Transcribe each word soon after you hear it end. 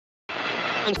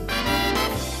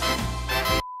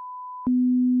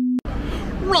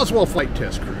Roswell Flight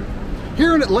Test Crew,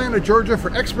 here in Atlanta, Georgia for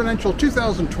Xponential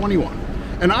 2021.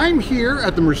 And I'm here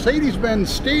at the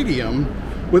Mercedes-Benz Stadium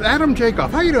with Adam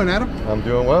Jacoff. How you doing, Adam? I'm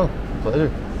doing well.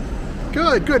 Pleasure.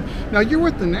 Good, good. Now you're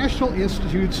with the National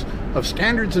Institutes of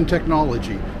Standards and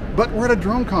Technology, but we're at a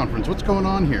drone conference. What's going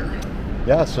on here?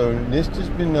 Yeah, so NIST has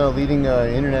been leading an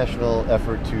international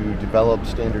effort to develop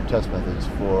standard test methods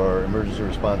for emergency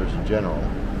responders in general.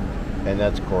 And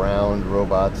that's ground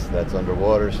robots, that's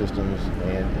underwater systems,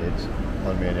 and it's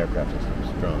unmanned aircraft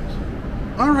systems,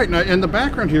 drones. All right, now in the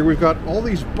background here, we've got all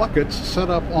these buckets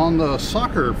set up on the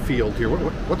soccer field here.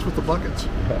 What's with the buckets?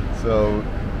 So,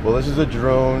 well, this is a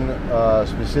drone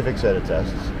specific set of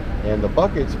tests, and the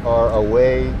buckets are a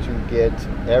way to get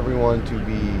everyone to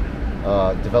be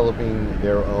developing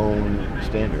their own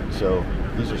standards. So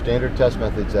these are standard test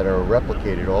methods that are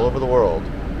replicated all over the world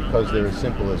because they're as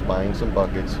simple as buying some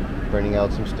buckets, printing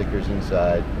out some stickers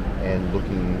inside, and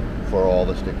looking for all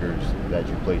the stickers that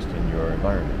you placed in your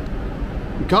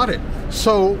environment. Got it.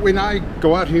 So when I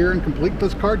go out here and complete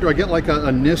this card, do I get like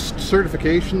a NIST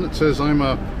certification that says I'm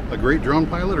a great drone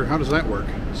pilot, or how does that work?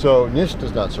 So NIST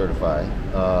does not certify,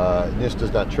 NIST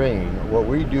does not train. What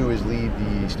we do is lead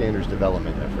the standards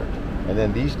development effort. And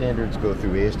then these standards go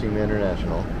through ASTM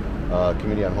International,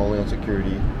 Committee on Homeland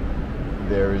Security.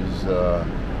 There is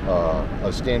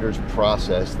a standards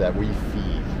process that we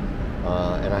feed,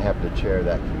 and I happen to chair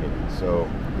that committee. So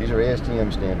these are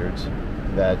ASTM standards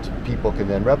that people can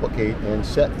then replicate and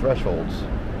set thresholds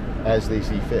as they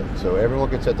see fit. So everyone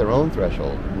can set their own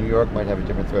threshold. New York might have a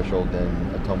different threshold than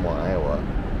Ottumwa, Iowa,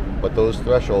 but those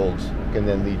thresholds can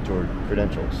then lead toward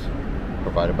credentials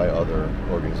provided by other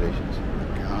organizations.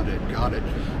 Got it.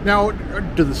 Now,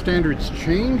 do the standards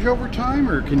change over time,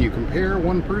 or can you compare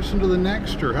one person to the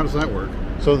next, or how does that work?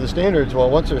 So the standards, well,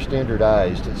 once they're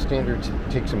standardized, standards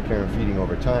take some care and feeding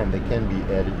over time. They can be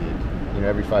edited. You know,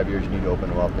 every 5 years you need to open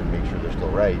them up and make sure they're still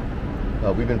right.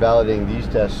 We've been validating these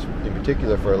tests in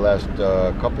particular for the last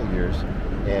couple of years,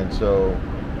 and so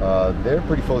they're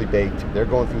pretty fully baked. They're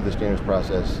going through the standards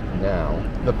process now.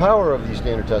 The power of these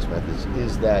standard test methods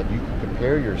is that you can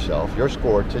compare yourself, your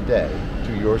score today,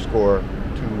 to your score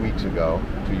 2 weeks ago,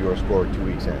 to your score 2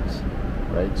 weeks hence,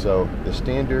 right? So the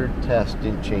standard test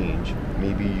didn't change,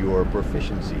 maybe your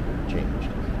proficiency changed.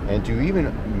 And to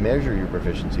even measure your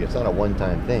proficiency, it's not a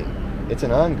one-time thing, it's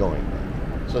an ongoing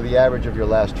thing. So the average of your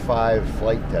last 5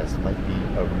 flight tests might be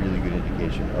a really good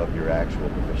indication of your actual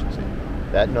proficiency.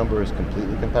 That number is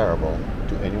completely comparable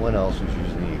to anyone else who's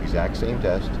using the exact same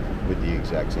test with the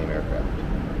exact same aircraft.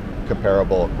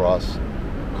 Comparable across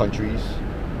countries,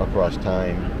 across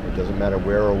time. It doesn't matter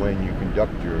where or when you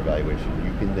conduct your evaluation.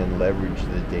 You can then leverage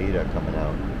the data coming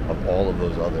out of all of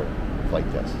those other flight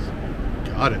tests.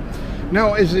 Got it.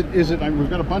 Now, is it? We've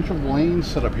got a bunch of lanes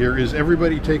set up here. Is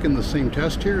everybody taking the same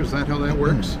test here? Is that how that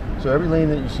works? So every lane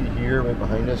that you see here right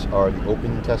behind us are the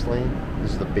open test lane.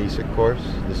 This is the basic course.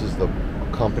 This is the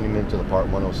accompaniment to the Part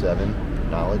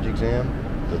 107 knowledge exam.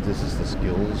 So this is the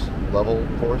skills level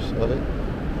course of it.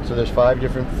 So there's 5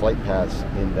 different flight paths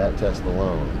in that test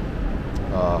alone.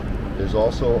 There's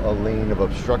also a lane of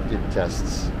obstructed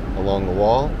tests along the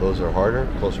wall. Those are harder,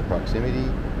 closer proximity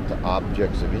to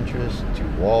objects of interest, to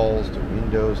walls, to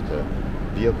windows, to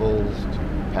vehicles, to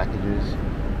packages.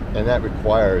 And that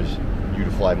requires you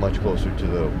to fly much closer to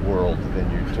the world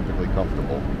than you're typically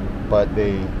comfortable. But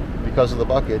they, because of the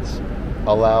buckets,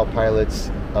 allow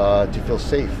pilots to feel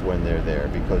safe when they're there,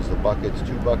 because the buckets,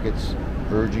 2 buckets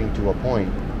verging to a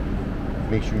point,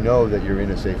 makes you know that you're in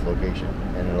a safe location,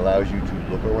 and it allows you to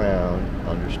look around,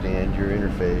 understand your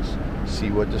interface,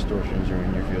 see what distortions are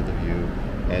in your field of view,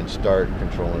 and start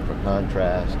controlling for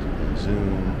contrast and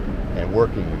zoom and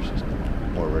working your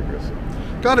system more rigorously.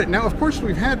 Got it. Now, of course,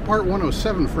 we've had Part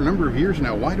 107 for a number of years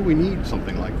now. Why do we need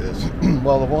something like this?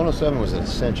 Well, the 107 was an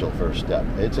essential first step.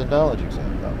 It's a knowledge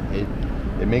exam, though.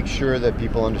 It makes sure that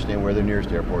people understand where their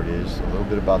nearest airport is, a little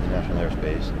bit about the national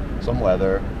airspace, some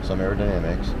weather, some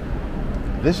aerodynamics.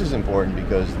 This is important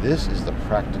because this is the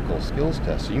practical skills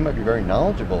test. So you might be very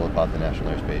knowledgeable about the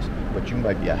national airspace, but you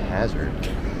might be a hazard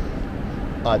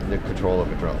on the control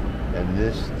of a drone. And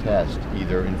this test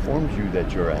either informs you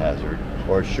that you're a hazard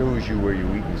or shows you where your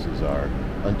weaknesses are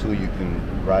until you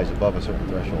can rise above a certain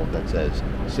threshold that says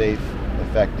safe,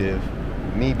 effective,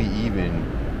 maybe even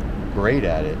great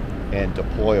at it, and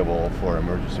deployable for an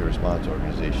emergency response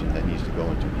organization that needs to go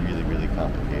into really, really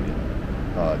complicated,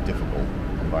 difficult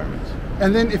environments.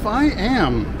 And then if I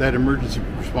am that emergency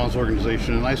response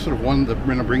organization and I sort of want to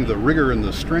bring the rigor and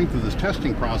the strength of this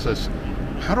testing process,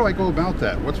 how do I go about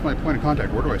that? What's my point of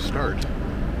contact? Where do I start?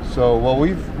 So, well,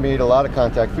 we've made a lot of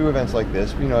contact through events like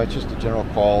this. You know, it's just a general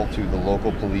call to the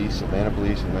local police,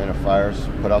 Atlanta Fires,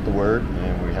 put out the word,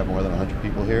 and we have more than 100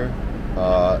 people here.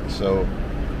 So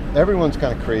everyone's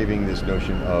kind of craving this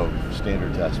notion of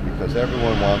standard tests because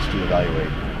everyone wants to evaluate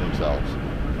themselves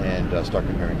and start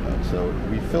comparing notes. So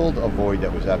we filled a void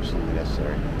that was absolutely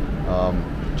necessary.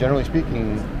 Generally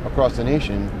speaking, across the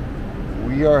nation,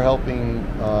 we are helping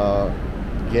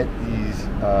get these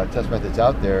test methods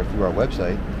out there through our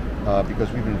website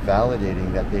because we've been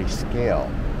validating that they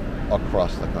scale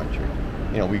across the country.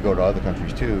 You know, we go to other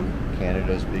countries too.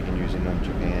 Canada's big in using them,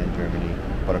 Japan, Germany,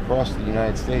 but across the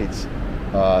United States,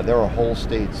 there are whole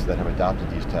states that have adopted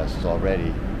these tests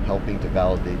already, helping to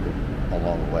validate them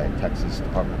along the way. Texas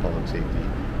Department of Public Safety,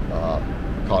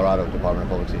 Colorado Department of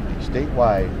Public Safety,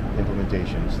 statewide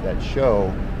implementations that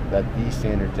show that these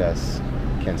standard tests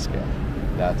can scale.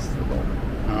 That's the goal.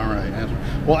 All right.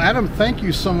 Well, Adam, thank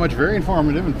you so much. Very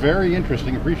informative and very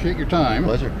interesting. Appreciate your time.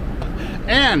 Pleasure.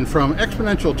 And from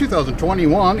Xponential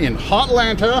 2021 in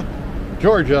Hotlanta,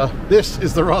 Georgia, this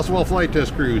is the Roswell Flight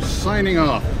Test Crew signing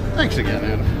off. Thanks again,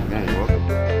 Adam. Yeah, you're welcome.